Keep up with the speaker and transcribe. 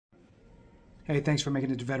Hey, thanks for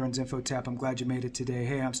making it to Veterans Info Tap. I'm glad you made it today.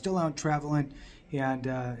 Hey, I'm still out traveling and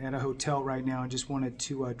at a hotel right now, and just wanted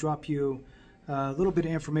to drop you a little bit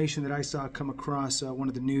of information that I saw come across one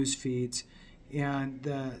of the news feeds. And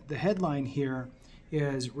the headline here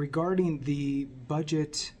is regarding the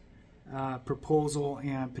budget proposal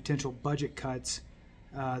and potential budget cuts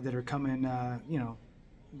that are coming,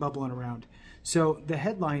 bubbling around. So the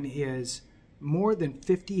headline is, more than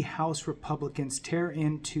 50 House Republicans tear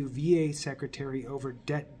into VA secretary over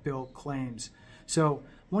debt bill claims. So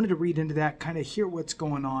wanted to read into that, kind of hear what's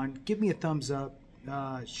going on. Give me a thumbs up,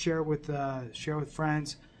 share with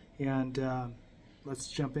friends, and let's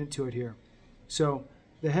jump into it here. So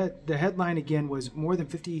the headline again was, more than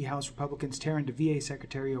 50 House Republicans tear into VA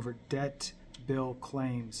secretary over debt bill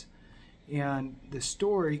claims. And the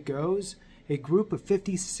story goes, a group of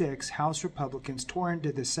 56 House Republicans tore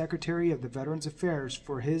into the Secretary of the Veterans Affairs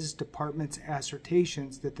for his department's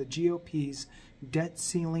assertions that the GOP's debt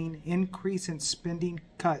ceiling increase in spending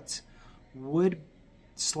cuts would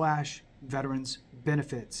slash veterans'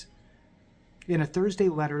 benefits. In a Thursday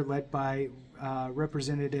letter led by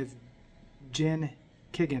Representative Jen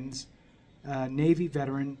Kiggans, a Navy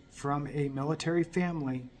veteran from a military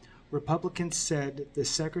family, Republicans said the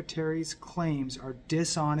Secretary's claims are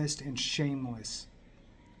dishonest and shameless.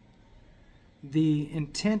 The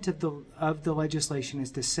intent of the legislation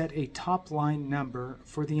is to set a top-line number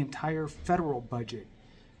for the entire federal budget.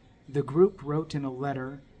 The group wrote in a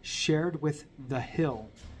letter shared with The Hill.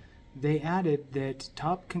 They added that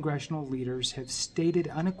top congressional leaders have stated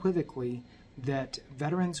unequivocally that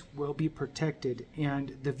veterans will be protected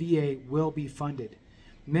and the VA will be funded.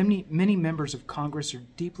 Many members of Congress are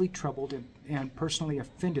deeply troubled and personally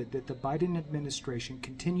offended that the Biden administration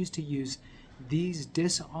continues to use these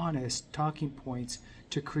dishonest talking points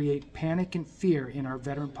to create panic and fear in our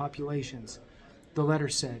veteran populations, the letter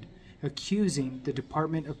said, accusing the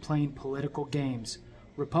department of playing political games.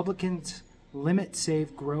 Republicans' Limit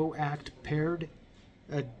Save Grow Act paired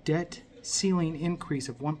a debt ceiling increase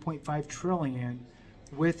of $1.5 trillion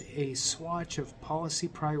with a swatch of policy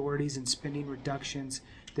priorities and spending reductions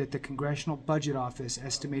that the Congressional Budget Office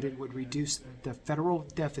estimated would reduce the federal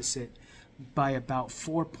deficit by about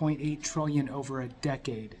 $4.8 trillion over a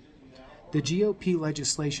decade. The GOP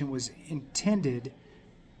legislation was intended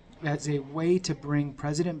as a way to bring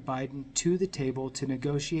President Biden to the table to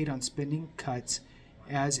negotiate on spending cuts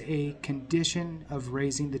as a condition of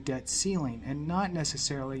raising the debt ceiling and not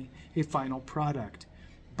necessarily a final product.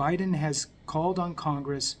 Biden has called on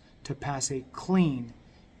Congress to pass a clean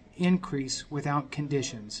increase without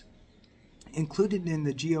conditions. Included in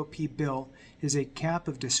the GOP bill is a cap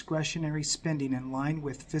of discretionary spending in line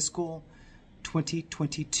with fiscal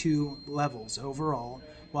 2022 levels overall,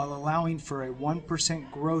 while allowing for a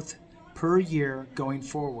 1% growth per year going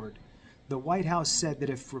forward. The White House said that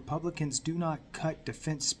if Republicans do not cut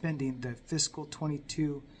defense spending, the fiscal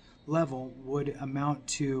 22 level would amount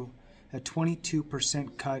to a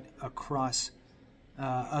 22% cut across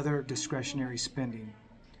other discretionary spending.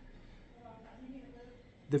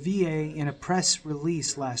 The VA, in a press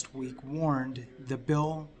release last week, warned the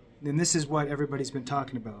bill, and this is what everybody's been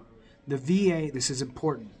talking about. The VA, this is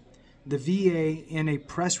important. The VA, in a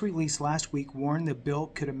press release last week, warned the bill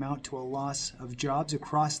could amount to a loss of jobs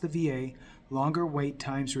across the VA, longer wait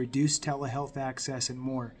times, reduced telehealth access, and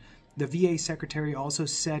more. The VA Secretary also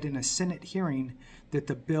said in a Senate hearing that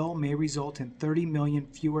the bill may result in 30 million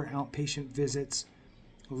fewer outpatient visits,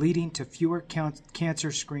 leading to fewer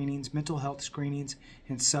cancer screenings, mental health screenings,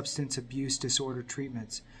 and substance abuse disorder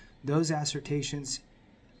treatments. Those assertions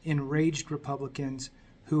enraged Republicans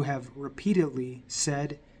who have repeatedly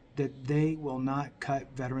said that they will not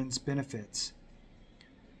cut veterans' benefits.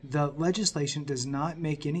 The legislation does not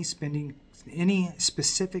make any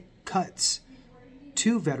specific cuts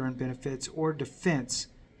to veteran benefits or defense,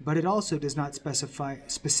 but it also does not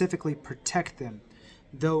specifically protect them,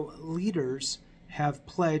 though leaders have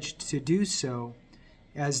pledged to do so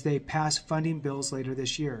as they pass funding bills later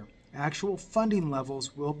this year. Actual funding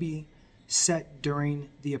levels will be set during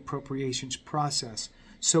the appropriations process.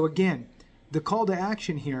 So again, the call to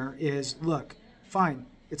action here is, look, fine,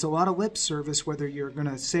 it's a lot of lip service whether you're going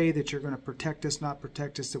to say that you're going to protect us, not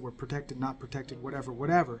protect us, that we're protected, not protected,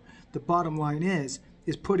 whatever. The bottom line is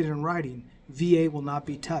put it in writing. VA will not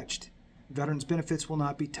be touched. Veterans benefits will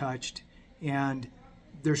not be touched. And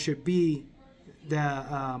there should be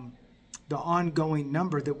the ongoing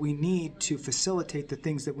number that we need to facilitate the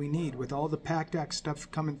things that we need. With all the PACT Act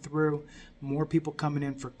stuff coming through, more people coming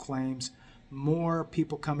in for claims, more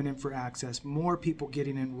people coming in for access, more people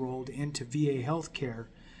getting enrolled into VA health care,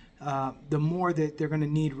 the more that they're going to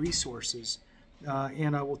need resources.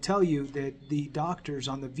 And I will tell you that the doctors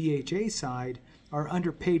on the VHA side are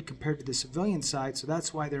underpaid compared to the civilian side, so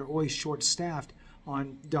that's why they're always short-staffed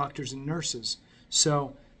on doctors and nurses.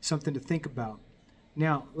 So something to think about.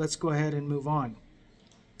 Now, let's go ahead and move on.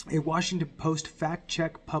 A Washington Post fact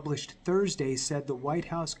check published Thursday said the White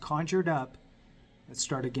House conjured up, let's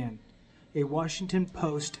start again. A Washington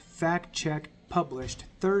Post fact check published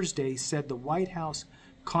Thursday said the White House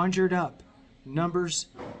conjured up numbers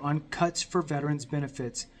on cuts for veterans'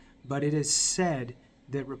 benefits, but it is said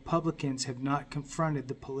that Republicans have not confronted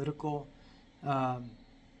the political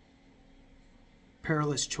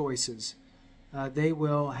perilous choices they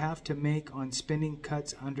will have to make on spending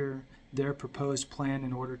cuts under their proposed plan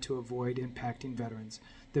in order to avoid impacting veterans.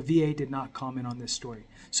 The VA did not comment on this story.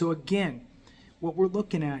 So again, what we're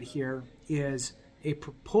looking at here is a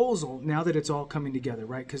proposal, now that it's all coming together,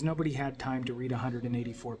 right? Because nobody had time to read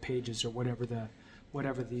 184 pages or whatever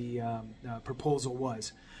the proposal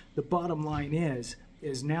was. The bottom line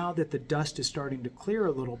is now that the dust is starting to clear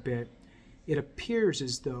a little bit, it appears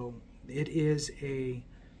as though it is a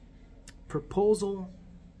proposal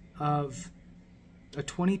of a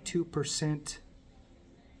 22%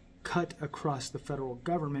 cut across the federal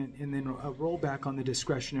government and then a rollback on the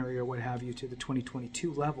discretionary or what have you to the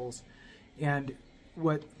 2022 levels. And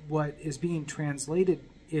what is being translated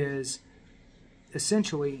is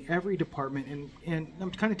essentially every department, and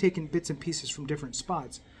I'm kind of taking bits and pieces from different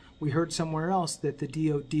spots. We heard somewhere else that the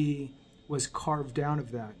DOD was carved out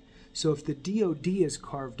of that. So if the DOD is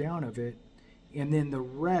carved out of it, and then the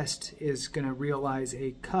rest is going to realize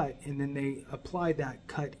a cut, and then they apply that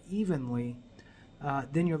cut evenly,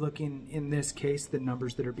 then you're looking, in this case, the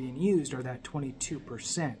numbers that are being used are that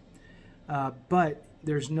 22%. But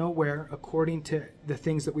there's nowhere, according to the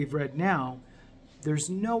things that we've read now, there's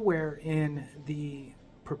nowhere in the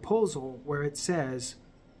proposal where it says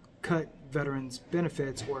cut veterans'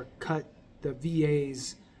 benefits or cut the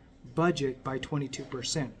VA's budget by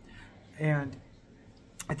 22%. And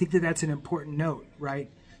I think that that's an important note, right?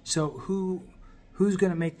 So who's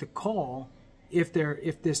going to make the call if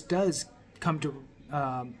this does come to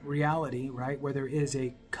reality, right, where there is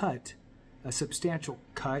a cut, a substantial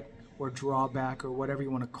cut or drawback or whatever you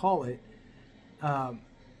want to call it?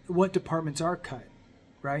 What departments are cut,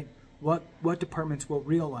 right? What departments will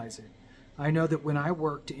realize it? I know that when I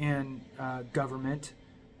worked in government,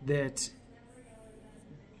 that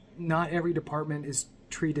not every department is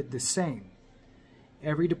treated the same.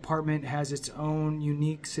 Every department has its own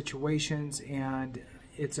unique situations and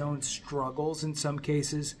its own struggles in some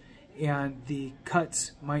cases, and the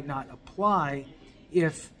cuts might not apply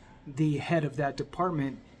if the head of that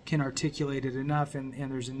department can articulate it enough and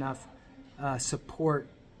there's enough support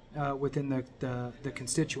within the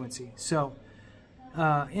constituency. So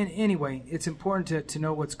anyway, it's important to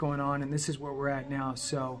know what's going on, and this is where we're at now.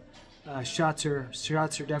 So shots are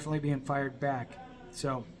definitely being fired back.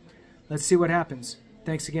 So let's see what happens.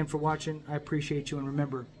 Thanks again for watching. I appreciate you, and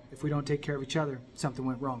remember, if we don't take care of each other, something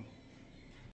went wrong.